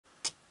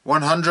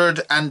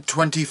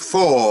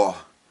124.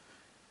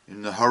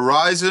 In the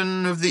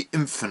horizon of the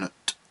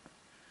infinite.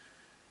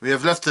 We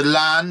have left the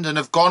land and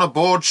have gone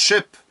aboard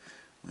ship.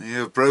 We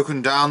have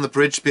broken down the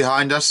bridge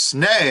behind us,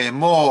 nay,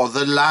 more,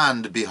 the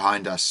land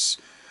behind us.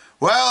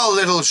 Well,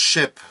 little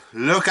ship,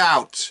 look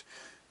out.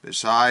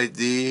 Beside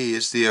thee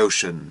is the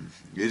ocean.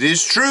 It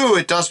is true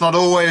it does not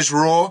always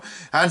roar,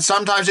 and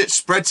sometimes it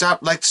spreads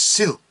out like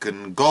silk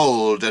and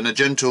gold and a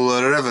gentle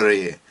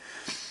reverie.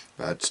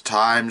 But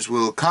times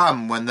will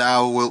come when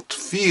thou wilt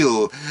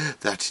feel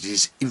that it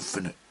is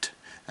infinite,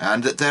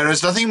 and that there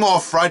is nothing more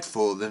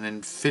frightful than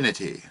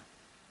infinity.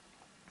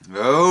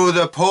 Oh,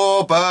 the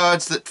poor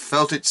birds that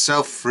felt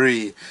itself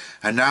free,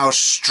 and now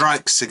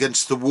strikes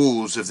against the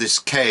walls of this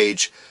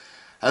cage.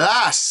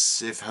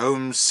 Alas, if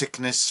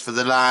homesickness for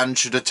the land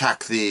should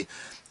attack thee,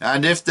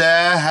 and if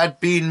there had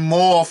been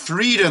more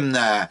freedom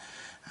there,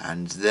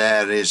 and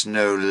there is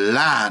no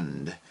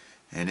land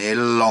any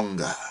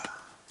longer.